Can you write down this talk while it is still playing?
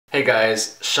Hey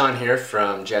guys, Sean here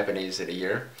from Japanese in a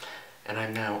Year, and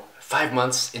I'm now 5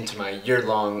 months into my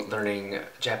year-long learning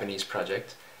Japanese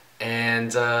project.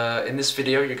 And in this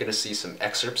video, you're going to see some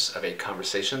excerpts of a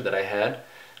conversation that I had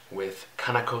with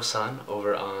Kanako san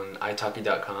over on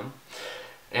iTalki.com.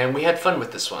 And we had fun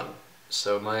with this one.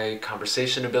 So my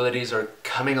conversation abilities are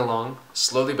coming along,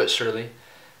 slowly but surely.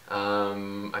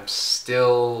 I'm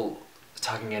still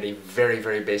talking at a very,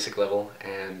 very basic level,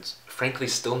 and frankly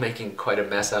still making quite a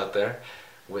mess out there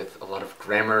with a lot of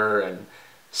grammar and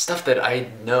stuff that I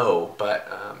know, but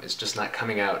it's just not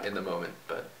coming out in the moment.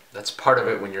 But that's part of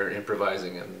it when you're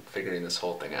improvising and figuring this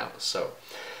whole thing out. So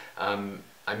I'm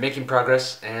making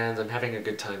progress, and I'm having a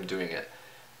good time doing it.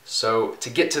 So to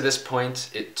get to this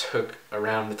point, it took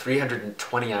around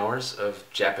 320 hours of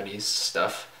Japanese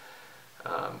stuff,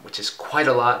 which is quite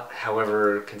a lot.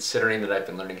 However, considering that I've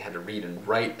been learning how to read and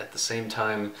write at the same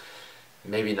time,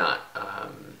 maybe not,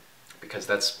 because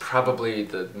that's probably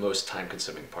the most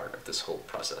time-consuming part of this whole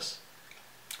process.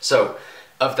 So,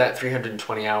 of that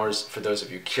 320 hours, for those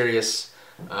of you curious,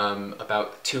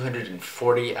 about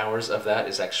 240 hours of that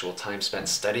is actual time spent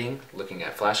studying, looking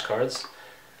at flashcards.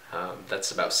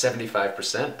 That's about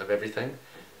 75% of everything.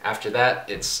 After that,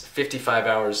 it's 55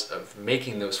 hours of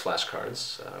making those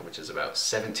flashcards, which is about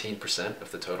 17%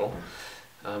 of the total,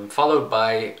 followed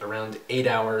by around 8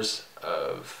 hours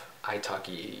of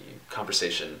iTalki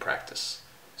conversation practice.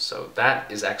 So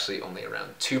that is actually only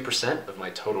around 2% of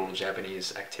my total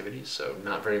Japanese activities, so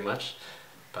not very much.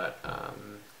 But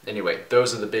anyway,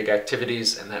 those are the big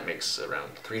activities, and that makes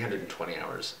around 320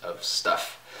 hours of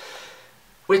stuff,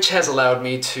 which has allowed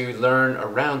me to learn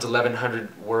around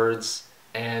 1,100 words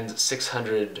and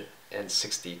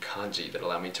 660 kanji that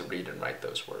allow me to read and write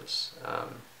those words.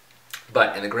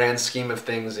 But in the grand scheme of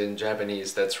things in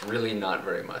Japanese, that's really not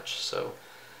very much. So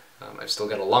I've still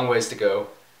got a long ways to go,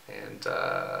 and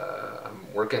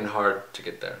I'm working hard to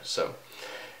get there. So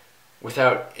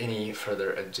without any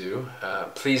further ado,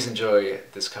 please enjoy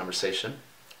this conversation.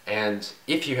 And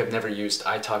if you have never used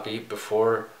iTalki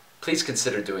before, please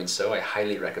consider doing so. I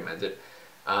highly recommend it.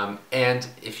 And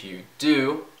if you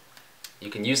do, you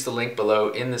can use the link below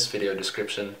in this video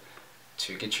description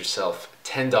to get yourself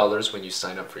 $10 when you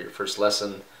sign up for your first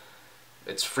lesson.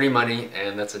 It's free money,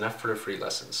 and that's enough for a free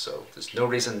lesson, so there's no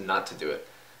reason not to do it.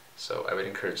 So I would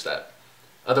encourage that.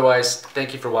 Otherwise,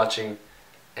 thank you for watching,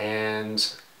 and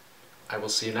I will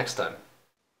see you next time.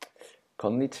 こ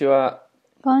んにちは。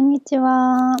こんにち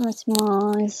は。もし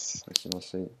もし。もしも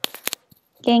し。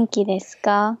元気です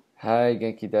か？はい、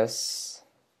元気です。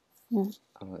元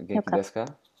気ですか？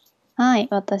はい、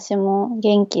私も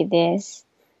元気です。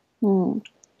今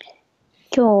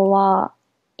日は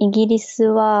イギリス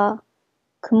は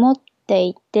曇って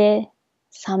いて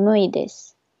寒いで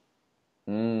す。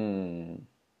で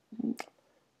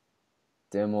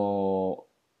も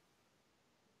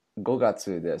5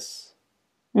月です。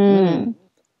6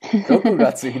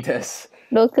月です。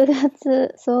6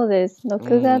月、そうです。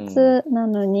6月な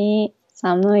のに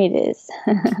寒いです。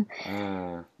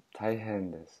大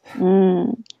変です。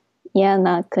嫌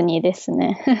な国です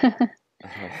ね。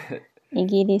イ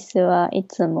ギリスはい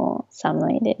つも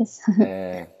寒いです。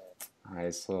は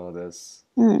い、そうです。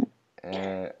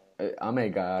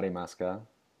雨がありますか？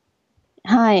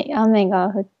はい、雨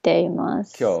が降っていま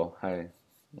す。今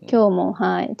日も、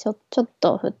はい、ちょっ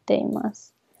と降っていま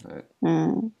す。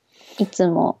いつ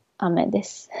も雨で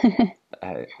す。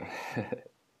はい。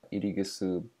イギリ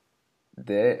ス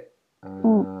で、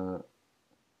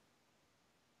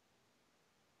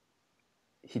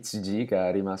羊が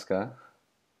ありますか？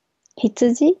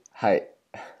羊？はい。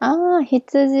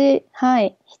羊。は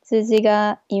い。羊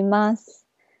がいます。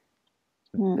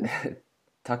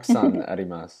たくさんあり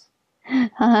ます。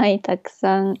はい。たく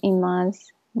さんいま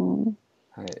す。は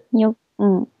い。ど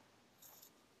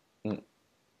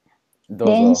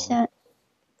うぞ。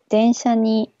電車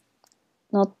に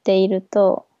乗っている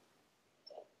と、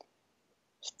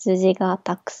羊が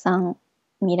たくさん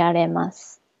見られま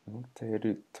す。乗ってい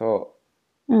ると、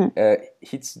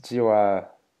羊は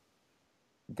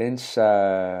電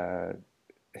車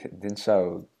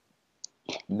を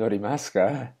乗りますか？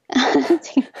違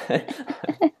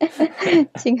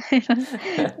います。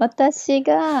私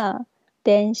が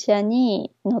電車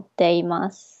に乗ってい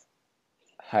ます。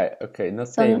はい、OK。乗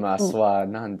っていますは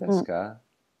何ですか？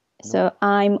 So,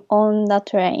 I'm on the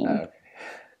train.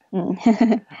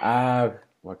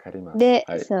 わかります。で、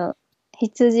そう、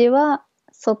羊は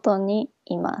外に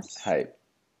います。はい。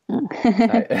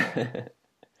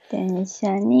電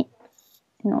車に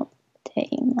乗って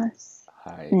います。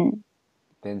はい。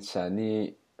電車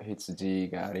に羊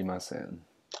がありません。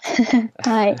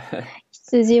はい。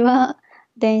羊は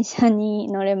電車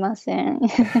に乗れません。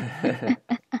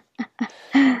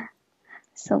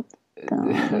そっか。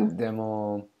で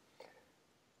も、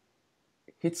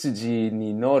羊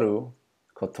に乗る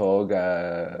こと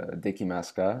ができま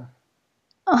すか？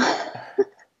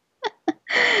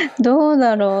どう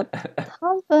だろう。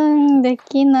多分で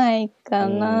きないか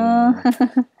な。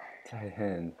大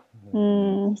変。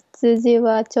羊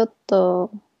はちょっ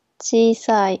と小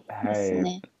さいですはい。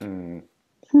ね。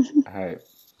はい。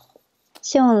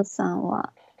ショーンさん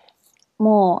は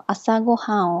もう朝ご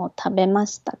はんを食べま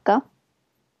したか？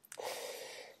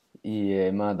いい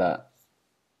え、まだ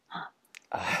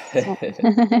そう。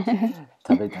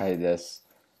食べたいです。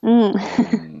うん。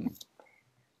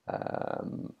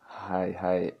はい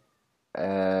はい。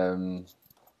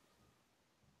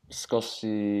少し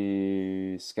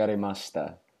疲れまし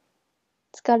た。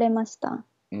疲れました。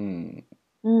うん。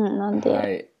なんで？は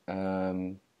い。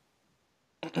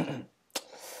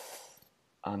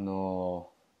あの、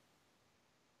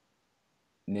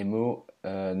眠、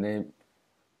あね、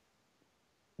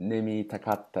眠た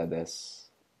かったで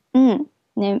す。うん。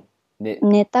ね、ね、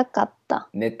寝たかった。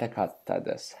寝たかった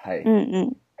です。はい。うんう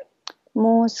ん。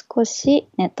もう少し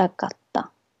寝たかっ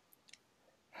た。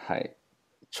はい。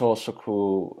朝食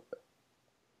を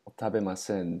食べま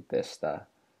せんでした。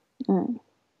うん。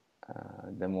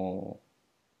でも、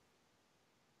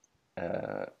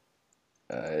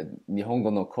日本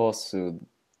語のコース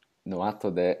の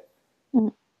後で、う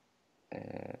ん。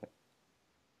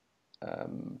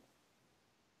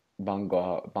晩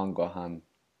ご飯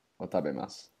を食べま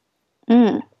す。う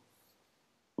ん。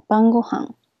晩ご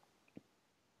飯。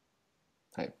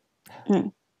はい。う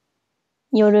ん。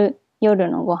夜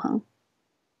のご飯。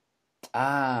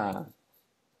ああ、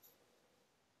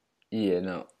いいえ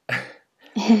の。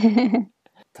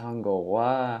単語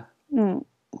は、うん。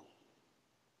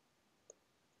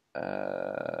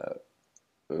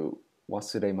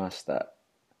忘れました。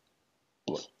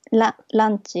ラ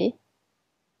ンチ。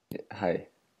はい。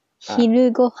あ、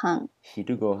昼ご飯。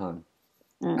昼ご飯。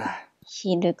うん。あ、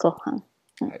昼ご飯。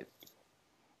うん。はい。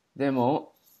で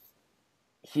も、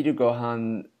昼ご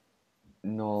飯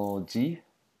の字、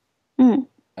うん。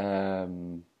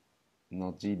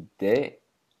の字で、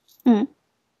うん。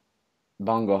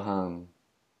晩ご飯、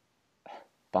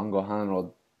晩ご飯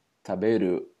を食べ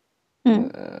るう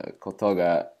ん。こと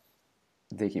が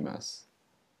できます。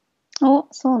お、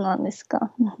そうなんです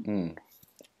か。うん。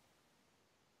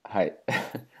はい。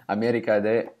アメリカ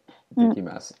でうん。でき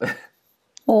ます。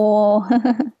お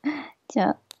ー。じゃ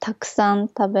あ、たくさん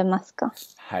食べますか？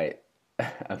はい。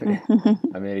アうん。メ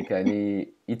アメリカ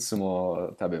にいつ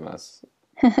も食べます。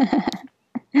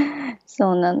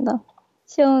そうなんだ。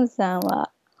ショーンさん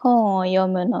は本を読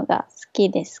むのが好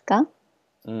きですか？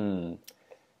うん。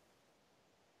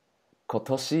今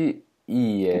年、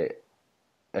いいえ、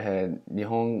日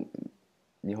本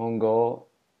語、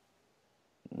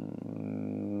うー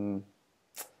ん、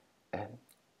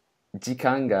時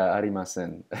間がありませ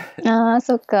ん。ああ、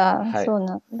そっか。はい。そう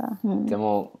なんだ。うん。で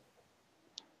も、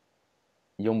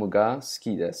読むが好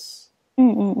きです。う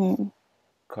んうんうん。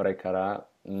これから、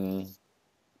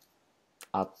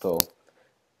あと、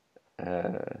え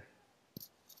ー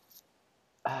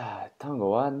単語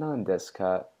は何です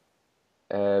か？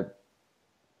えー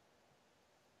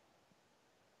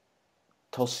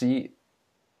年、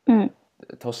うん。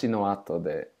年の後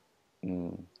で、う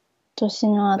ん、年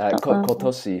の後。今うん。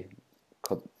年、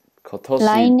今年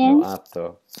来年？ の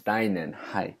後、来年、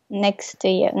はい。next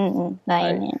year。うんうん。は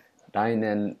い。来年。来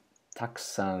年、たく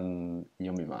さん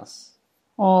読みます。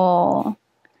おー、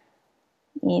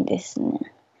いいですね。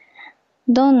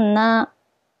どんな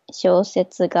小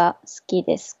説が好き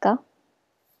ですか？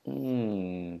う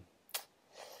ん、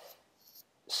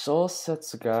小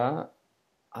説が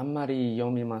あんまり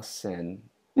読みません。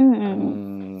うんううん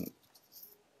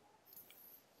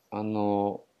うん。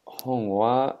ん、本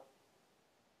は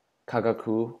科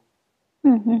学う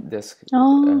んうです。ん。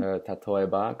あ例え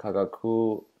ば、科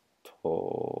学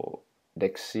と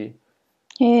歴史。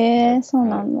あ、へはい、え、そうはい、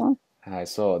なんだ。はい、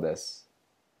そうです。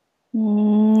う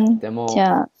ーん。でも、じ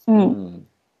ゃあ、うん。うん、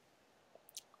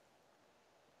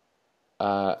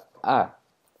あ、あ、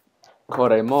こ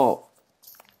れも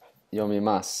読み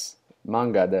ます。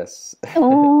漫画です。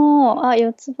おー、あ、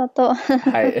四つ葉と。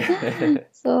はい。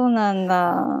そうなんだ。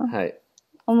はい。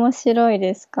面白い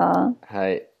ですか？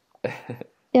はい。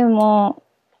でも、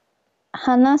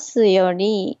話すよ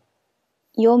り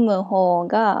読む方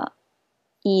が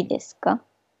いいですか？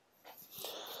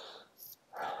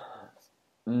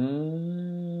う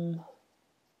ーん。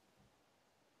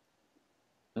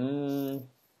うーん。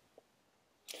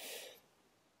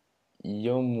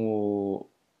読む。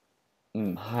う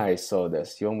ん、はい、そうで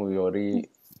す。読むより、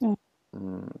うん。う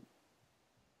ん、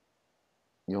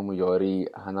読むより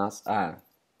話す、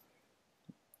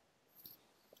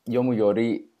読むよ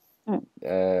り、うん。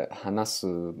話す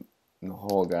の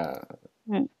方が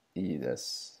うん。いいで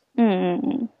す。う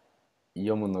ん。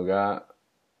読むのが、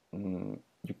うん、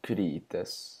ゆっくりで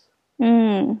す。う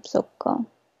ん。うん。そっか。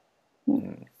うん。う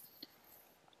ん、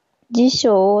辞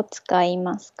書を使い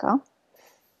ますか？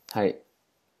はい。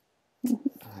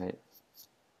はい。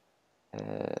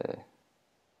え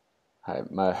はい。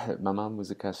まあまあ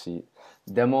難しい。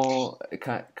でも、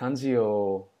漢字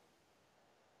を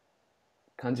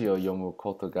読む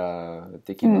ことが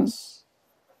できまうん。す。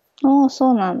ああ、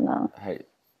そうなんだ。はい。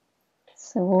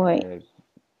すごい。え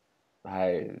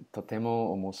はい。とて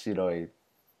も面白い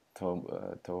と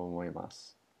思いま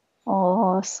す。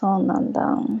ああ、そうなんだ。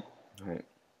はい。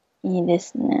いいで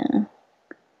すね。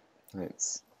はい。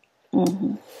う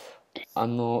ん。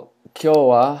今日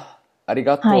はあり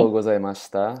がはい。とうございまし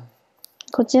た。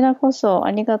こちらこそ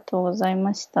ありがとうござい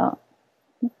ました。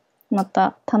ま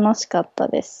た楽しかった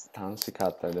です。楽しか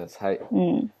ったです。はい。う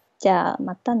ん。じゃあ、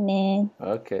またね。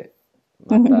OK。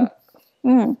また。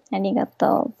うん。ありが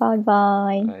とう。バイ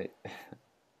バイ。はい。